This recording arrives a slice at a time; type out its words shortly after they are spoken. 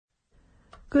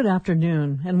Good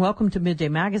afternoon, and welcome to Midday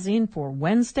Magazine for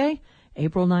Wednesday,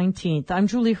 April 19th. I'm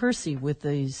Julie Hersey with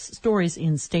these stories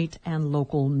in state and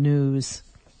local news.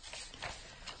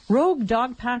 Rogue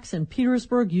dog packs in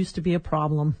Petersburg used to be a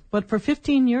problem, but for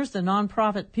 15 years, the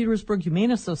nonprofit Petersburg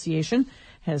Humane Association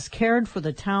has cared for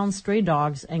the town's stray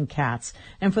dogs and cats.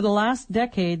 And for the last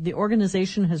decade, the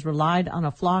organization has relied on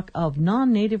a flock of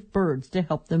non-native birds to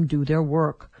help them do their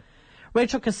work.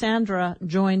 Rachel Cassandra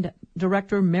joined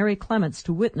Director Mary Clements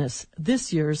to witness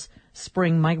this year's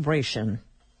spring migration.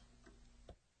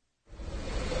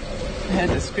 I had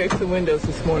to scrape the windows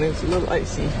this morning. It's a little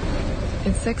icy.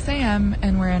 It's 6 a.m.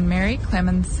 and we're in Mary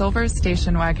Clements' silver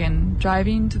station wagon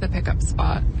driving to the pickup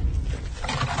spot.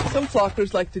 Some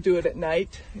flockers like to do it at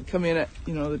night and come in at,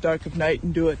 the dark of night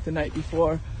and do it the night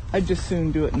before. I'd just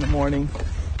soon do it in the morning.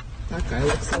 That guy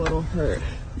looks a little hurt.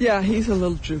 Yeah, he's a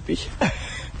little droopy.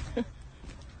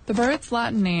 The bird's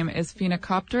Latin name is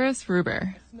Phoenicopterus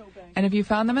ruber, and if you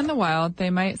found them in the wild, they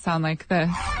might sound like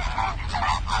this.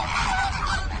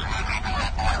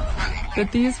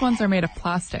 But these ones are made of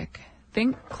plastic.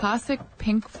 Think classic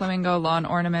pink flamingo lawn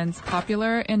ornaments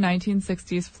popular in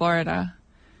 1960s Florida.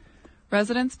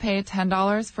 Residents pay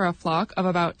 $10 for a flock of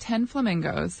about 10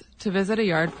 flamingos to visit a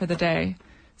yard for the day,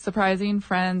 surprising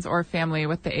friends or family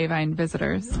with the avine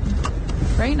visitors.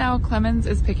 Right now, Clemens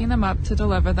is picking them up to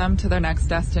deliver them to their next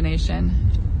destination.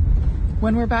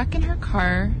 When we're back in her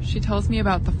car, she tells me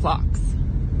about the flocks.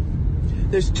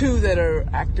 There's 2 that are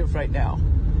active right now,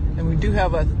 and we do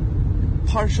have a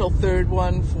partial third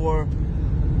one for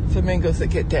flamingos that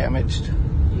get damaged.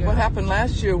 Yeah. What happened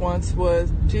last year once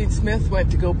was Gene Smith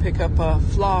went to go pick up a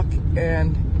flock,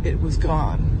 and it was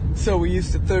gone. So we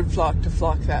used the third flock to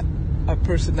flock a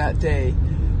person that day.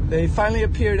 They finally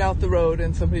appeared out the road,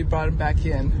 and somebody brought them back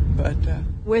in. But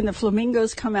when the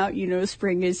flamingos come out,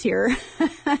 spring is here.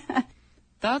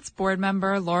 That's board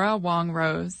member Laura Wong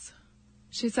Rose.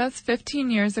 She says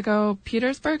 15 years ago,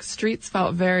 Petersburg streets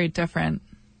felt very different.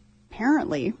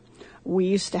 Apparently, we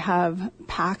used to have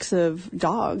packs of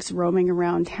dogs roaming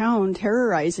around town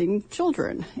terrorizing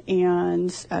children,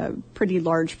 and a pretty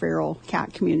large feral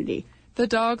cat community. The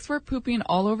dogs were pooping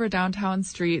all over downtown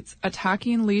streets,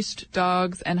 attacking leashed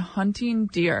dogs and hunting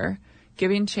deer,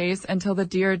 giving chase until the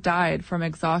deer died from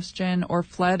exhaustion or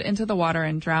fled into the water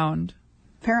and drowned.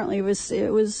 Apparently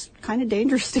it was kind of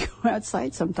dangerous to go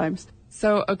outside sometimes.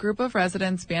 So a group of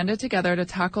residents banded together to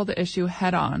tackle the issue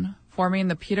head-on, forming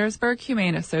the Petersburg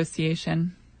Humane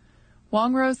Association.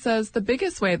 Wong Rose says the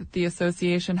biggest way that the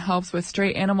association helps with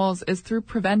stray animals is through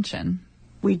prevention.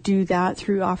 We do that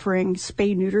through offering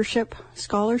spay-neutership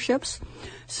scholarships.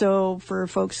 So for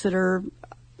folks that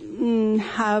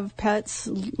have pets,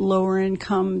 lower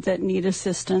income, that need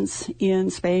assistance in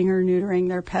spaying or neutering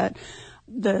their pet,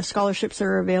 the scholarships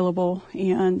are available,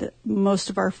 and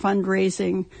most of our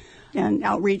fundraising and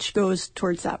outreach goes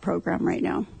towards that program right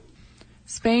now.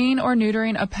 Spaying or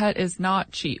neutering a pet is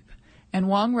not cheap, and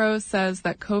Wong Rose says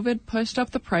that COVID pushed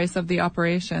up the price of the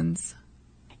operations.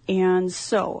 And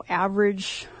so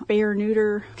average spay or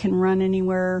neuter can run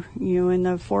anywhere, in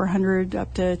the $400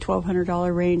 up to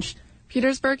 $1,200 range.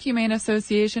 Petersburg Humane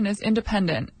Association is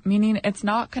independent, meaning it's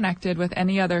not connected with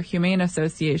any other humane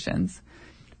associations.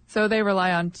 So they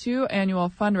rely on 2 annual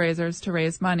fundraisers to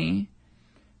raise money.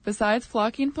 Besides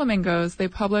flocking flamingos, they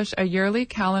publish a yearly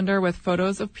calendar with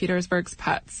photos of Petersburg's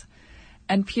pets.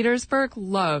 And Petersburg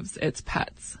loves its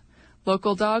pets.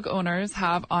 Local dog owners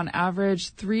have, on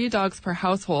average, 3 dogs per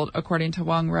household, according to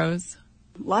Wong Rose.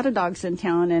 A lot of dogs in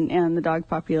town, and the dog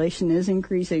population is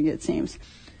increasing, it seems.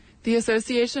 The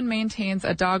association maintains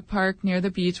a dog park near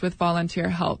the beach with volunteer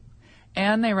help,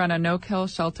 and they run a no-kill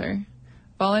shelter.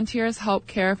 Volunteers help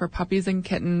care for puppies and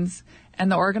kittens,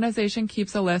 and the organization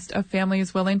keeps a list of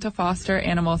families willing to foster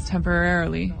animals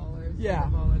temporarily.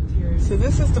 Yeah. So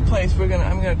this is the place I'm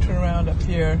going to turn around up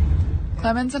here.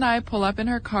 Clemens and I pull up in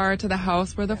her car to the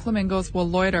house where the flamingos will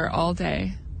loiter all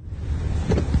day.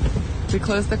 We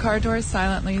close the car doors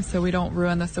silently so we don't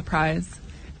ruin the surprise.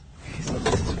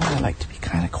 This is where I like to be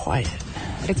kind of quiet.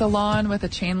 It's a lawn with a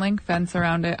chain link fence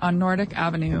around it on Nordic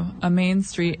Avenue, a main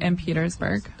street in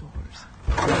Petersburg.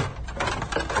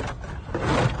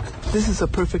 This is a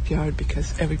perfect yard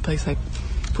because every place I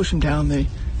push them down,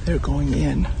 they're going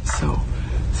in. So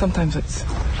sometimes it's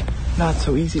not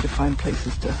so easy to find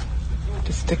places to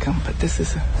stick them, but this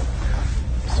is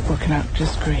it's working out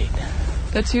just great.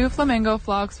 The 2 flamingo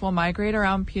flocks will migrate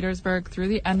around Petersburg through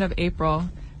the end of April,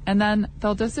 and then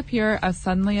they'll disappear as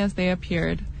suddenly as they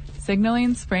appeared,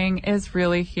 signaling spring is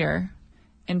really here.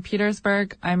 In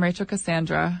Petersburg, I'm Rachel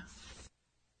Cassandra.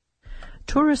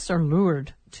 Tourists are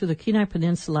lured to the Kenai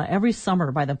Peninsula every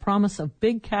summer by the promise of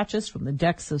big catches from the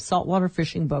decks of saltwater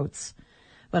fishing boats.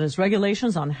 But as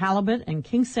regulations on halibut and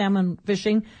king salmon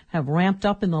fishing have ramped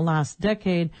up in the last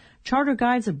decade, charter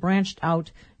guides have branched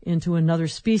out into another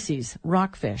species,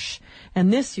 rockfish.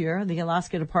 And this year, the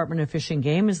Alaska Department of Fish and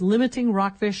Game is limiting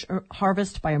rockfish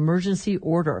harvest by emergency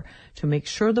order to make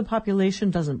sure the population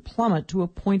doesn't plummet to a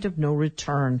point of no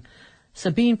return.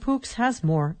 Sabine Pooks has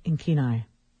more in Kenai.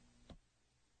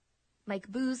 Mike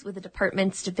Booz with the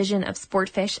department's Division of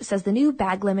Sportfish says the new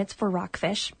bag limits for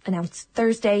rockfish, announced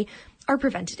Thursday, are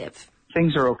preventative.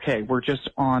 Things are okay. We're just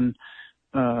on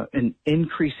an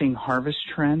increasing harvest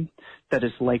trend that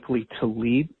is likely to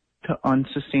lead to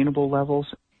unsustainable levels.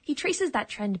 He traces that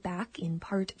trend back in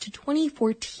part to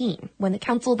 2014, when the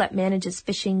council that manages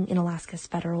fishing in Alaska's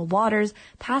federal waters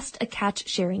passed a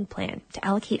catch-sharing plan to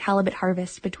allocate halibut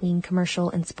harvest between commercial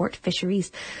and sport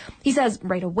fisheries. He says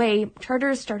right away,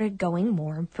 charters started going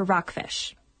more for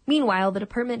rockfish. Meanwhile, the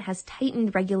department has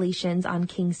tightened regulations on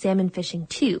king salmon fishing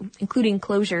too, including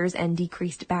closures and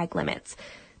decreased bag limits.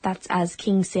 That's as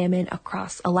king salmon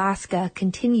across Alaska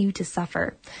continue to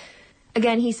suffer.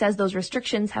 Again, he says those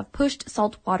restrictions have pushed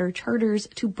saltwater charters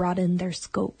to broaden their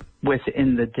scope.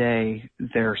 Within the day,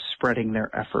 they're spreading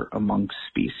their effort among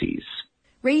species.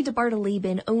 Ray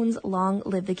DeBartoleben owns Long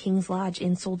Live the King's Lodge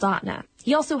in Soldotna.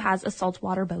 He also has a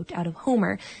saltwater boat out of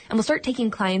Homer and will start taking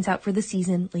clients out for the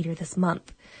season later this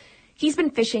month. He's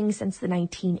been fishing since the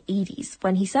 1980s,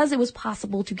 when he says it was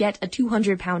possible to get a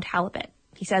 200-pound halibut.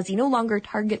 He says he no longer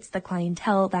targets the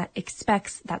clientele that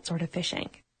expects that sort of fishing.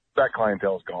 That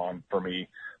clientele's gone for me.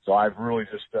 So I've really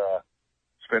just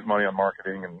spent money on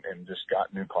marketing and just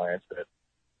got new clients that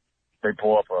they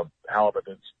pull up a halibut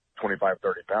that's 25,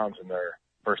 30 pounds, and their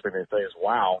first thing they say is,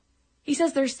 wow. He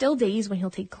says there's still days when he'll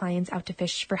take clients out to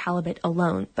fish for halibut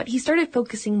alone, but he started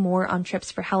focusing more on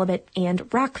trips for halibut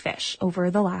and rockfish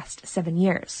over the last 7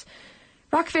 years.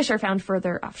 Rockfish are found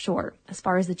further offshore, as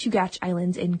far as the Chugach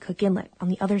Islands in Cook Inlet on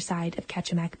the other side of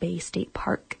Kachemak Bay State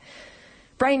Park.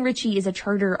 Brian Ritchie is a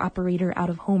charter operator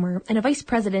out of Homer and a vice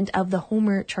president of the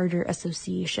Homer Charter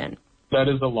Association. That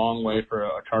is a long way for a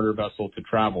charter vessel to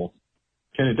travel,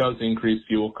 and it does increase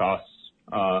fuel costs.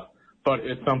 But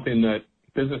it's something that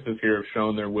businesses here have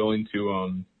shown they're willing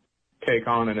to take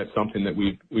on, and it's something that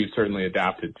we've certainly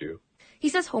adapted to. He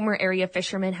says Homer area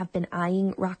fishermen have been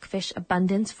eyeing rockfish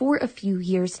abundance for a few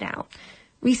years now.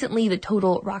 Recently, the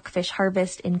total rockfish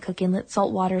harvest in Cook Inlet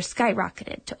saltwater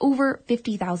skyrocketed to over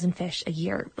 50,000 fish a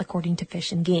year, according to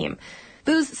Fish and Game.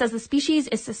 Booz says the species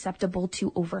is susceptible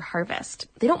to overharvest.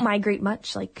 They don't migrate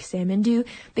much like salmon do.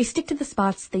 They stick to the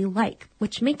spots they like,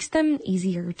 which makes them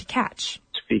easier to catch.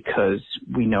 Because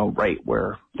we know right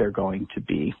where they're going to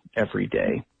be every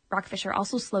day. Rockfish are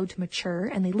also slow to mature,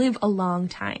 and they live a long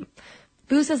time.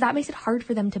 Booz says that makes it hard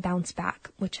for them to bounce back,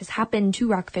 which has happened to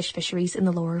rockfish fisheries in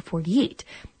the lower 48.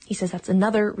 He says that's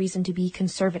another reason to be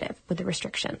conservative with the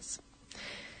restrictions.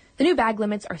 The new bag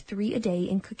limits are 3 a day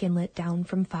in Cook Inlet, down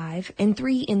from 5, and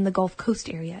 3 in the Gulf Coast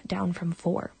area, down from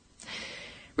 4.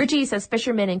 Ritchie says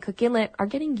fishermen in Cook Inlet are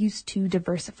getting used to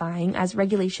diversifying as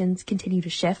regulations continue to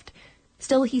shift.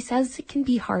 Still, he says it can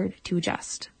be hard to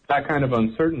adjust. That kind of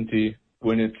uncertainty,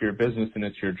 when it's your business and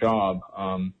it's your job,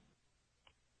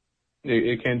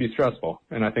 it can be stressful.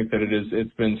 And I think that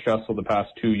it's been stressful the past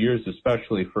 2 years,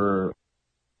 especially for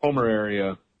Homer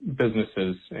area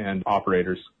businesses and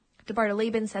operators.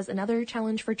 DeBartoleben says another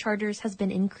challenge for charters has been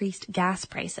increased gas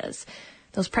prices.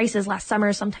 Those prices last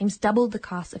summer sometimes doubled the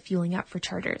cost of fueling up for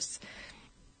charters.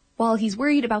 While he's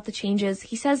worried about the changes,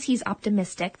 he says he's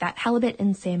optimistic that halibut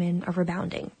and salmon are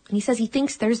rebounding. And he says he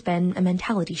thinks there's been a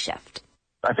mentality shift.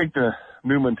 I think the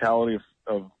new mentality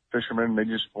of fishermen, they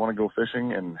just want to go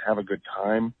fishing and have a good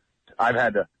time. I've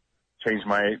had to change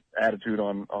my attitude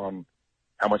on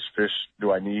how much fish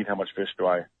do I need, how much fish do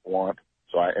I want.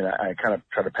 So I kind of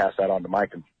try to pass that on to my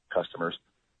customers.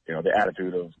 You know, the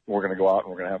attitude of we're going to go out and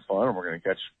we're going to have fun and we're going to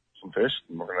catch some fish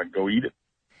and we're going to go eat it.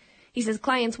 He says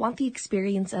clients want the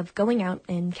experience of going out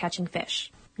and catching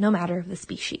fish, no matter the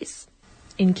species.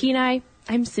 In Kenai,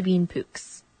 I'm Sabine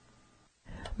Pooks.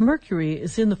 Mercury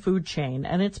is in the food chain,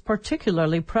 and it's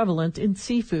particularly prevalent in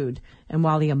seafood. And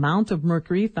while the amount of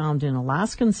mercury found in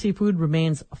Alaskan seafood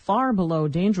remains far below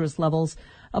dangerous levels,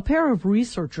 a pair of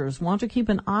researchers want to keep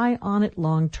an eye on it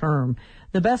long term.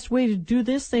 The best way to do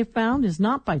this, they've found, is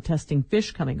not by testing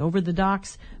fish coming over the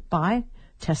docks, by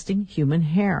testing human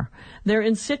hair. They're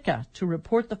in Sitka to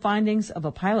report the findings of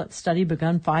a pilot study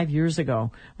begun 5 years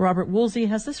ago. Robert Woolsey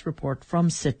has this report from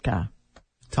Sitka.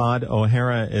 Todd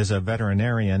O'Hara is a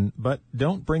veterinarian, but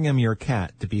don't bring him your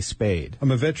cat to be spayed.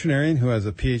 I'm a veterinarian who has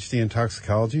a PhD in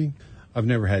toxicology. I've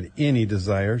never had any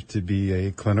desire to be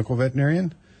a clinical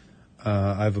veterinarian.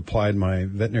 I've applied my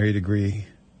veterinary degree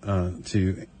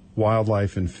to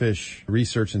wildlife and fish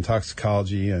research in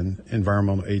toxicology and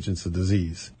environmental agents of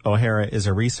disease. O'Hara is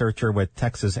a researcher with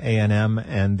Texas A&M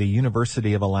and the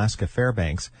University of Alaska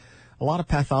Fairbanks. A lot of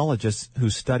pathologists who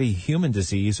study human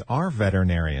disease are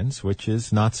veterinarians, which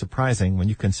is not surprising when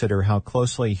you consider how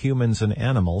closely humans and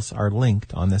animals are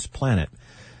linked on this planet.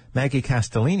 Maggie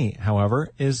Castellini, however,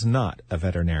 is not a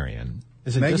veterinarian.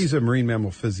 Maggie's a marine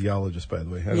mammal physiologist, by the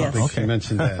way. I don't think she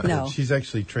mentioned that. No. She's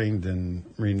actually trained in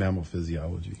marine mammal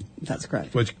physiology. That's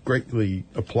correct. Which greatly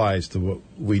applies to what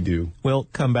we do. We'll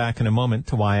come back in a moment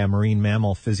to why a marine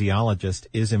mammal physiologist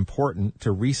is important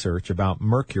to research about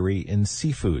mercury in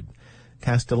seafood.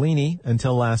 Castellini,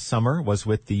 until last summer, was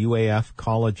with the UAF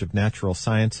College of Natural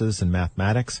Sciences and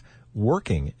Mathematics,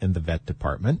 working in the vet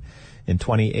department. In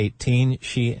 2018,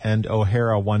 she and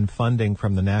O'Hara won funding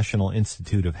from the National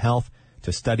Institute of Health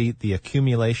to study the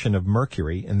accumulation of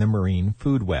mercury in the marine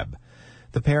food web.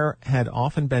 The pair had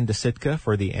often been to Sitka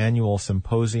for the annual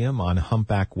symposium on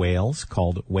humpback whales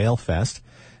called Whale Fest,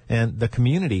 and the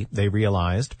community, they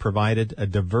realized, provided a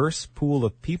diverse pool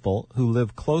of people who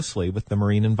live closely with the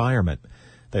marine environment.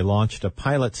 They launched a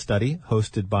pilot study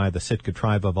hosted by the Sitka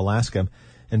Tribe of Alaska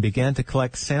and began to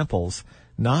collect samples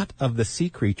not of the sea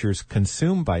creatures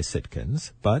consumed by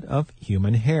Sitkans, but of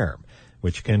human hair,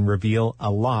 which can reveal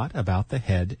a lot about the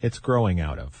head it's growing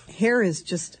out of. Hair is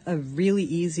just a really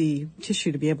easy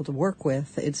tissue to be able to work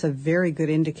with. It's a very good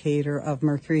indicator of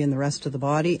mercury in the rest of the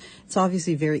body. It's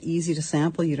obviously very easy to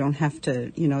sample. You don't have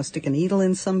to, stick a needle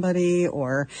in somebody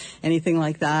or anything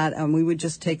like that. We would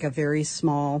just take a very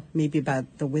small, maybe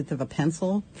about the width of a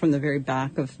pencil from the very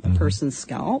back of a person's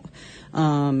scalp,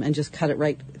 and just cut it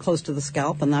right close to the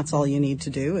scalp, and that's all you need to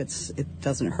do. It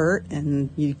doesn't hurt, and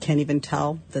you can't even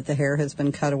tell that the hair has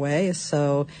been cut away.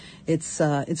 So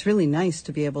it's really nice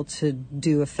to be able to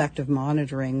do effective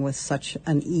monitoring with such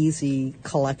an easy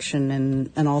collection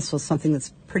and also something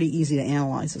that's pretty easy to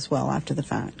analyze as well after the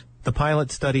fact. The pilot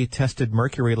study tested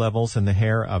mercury levels in the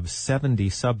hair of 70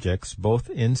 subjects, both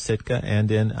in Sitka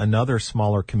and in another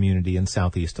smaller community in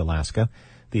southeast Alaska.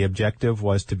 The objective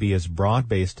was to be as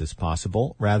broad-based as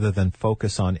possible rather than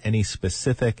focus on any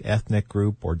specific ethnic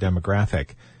group or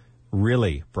demographic.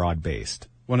 Really broad-based.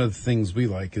 One of the things we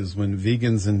like is when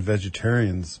vegans and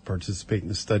vegetarians participate in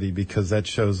the study, because that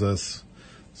shows us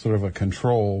sort of a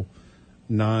control,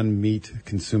 non-meat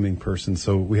consuming person.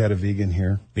 So we had a vegan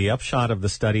here. The upshot of the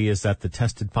study is that the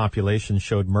tested population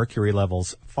showed mercury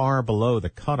levels far below the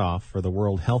cutoff for the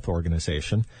World Health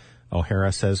Organization.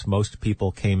 O'Hara says most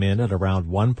people came in at around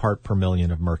 1 part per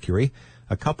million of mercury.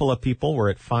 A couple of people were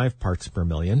at 5 parts per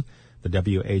million. The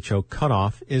WHO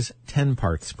cutoff is 10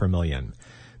 parts per million.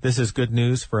 This is good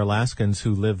news for Alaskans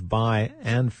who live by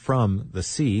and from the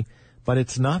sea, but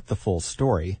it's not the full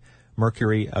story.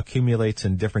 Mercury accumulates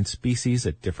in different species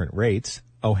at different rates.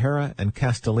 O'Hara and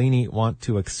Castellini want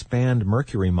to expand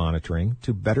mercury monitoring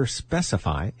to better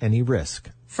specify any risk.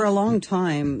 For a long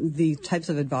time, the types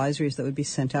of advisories that would be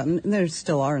sent out, and there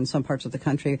still are in some parts of the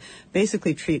country,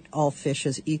 basically treat all fish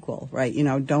as equal, right?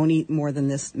 Don't eat more than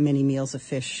this many meals of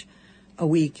fish a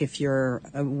week if you're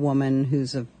a woman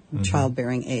who's of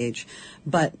childbearing age.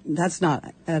 But that's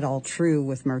not at all true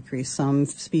with mercury. Some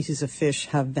species of fish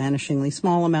have vanishingly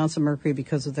small amounts of mercury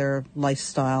because of their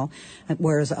lifestyle,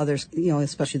 whereas others,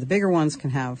 especially the bigger ones, can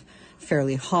have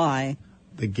fairly high.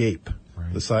 The gape,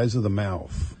 the size of the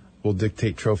mouth, will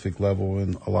dictate trophic level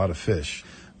in a lot of fish.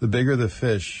 The bigger the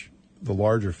fish, the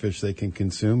larger fish they can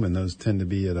consume, and those tend to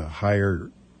be at a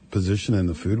higher position in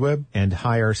the food web. And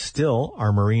higher still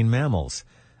are marine mammals.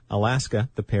 Alaska,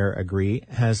 the pair agree,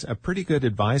 has a pretty good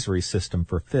advisory system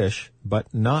for fish, but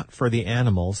not for the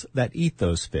animals that eat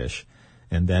those fish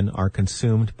and then are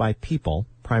consumed by people,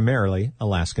 primarily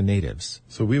Alaska natives.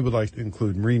 So we would like to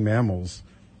include marine mammals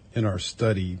in our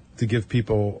study to give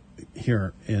people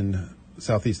here in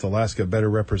Southeast Alaska a better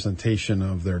representation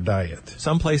of their diet.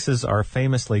 Some places are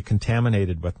famously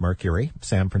contaminated with mercury.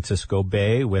 San Francisco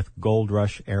Bay with Gold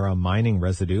Rush-era mining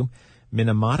residue.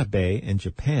 Minamata Bay in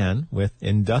Japan with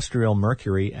industrial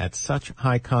mercury at such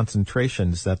high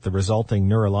concentrations that the resulting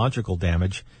neurological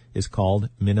damage is called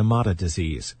Minamata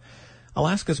disease.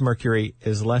 Alaska's mercury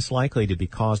is less likely to be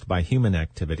caused by human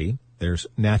activity. There's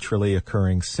naturally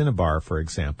occurring cinnabar, for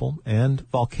example, and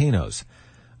volcanoes.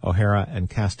 O'Hara and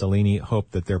Castellini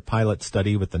hope that their pilot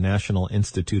study with the National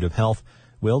Institute of Health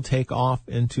will take off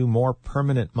into more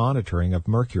permanent monitoring of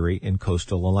mercury in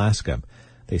coastal Alaska.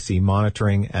 They see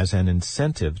monitoring as an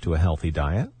incentive to a healthy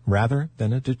diet rather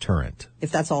than a deterrent.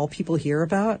 If that's all people hear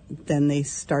about, then they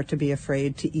start to be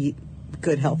afraid to eat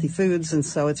good, healthy foods. And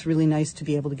so it's really nice to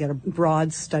be able to get a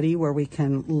broad study where we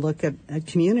can look at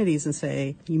communities and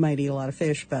say, you might eat a lot of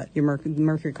fish, but your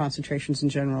mercury concentrations in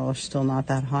general are still not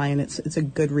that high, and it's a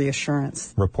good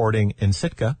reassurance. Reporting in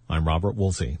Sitka, I'm Robert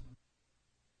Woolsey.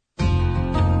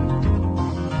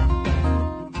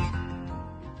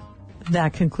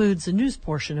 That concludes the news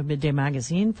portion of Midday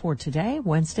Magazine for today,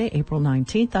 Wednesday, April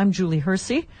 19th. I'm Julie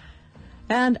Hersey.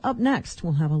 And up next,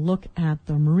 we'll have a look at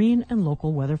the marine and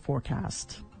local weather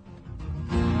forecast.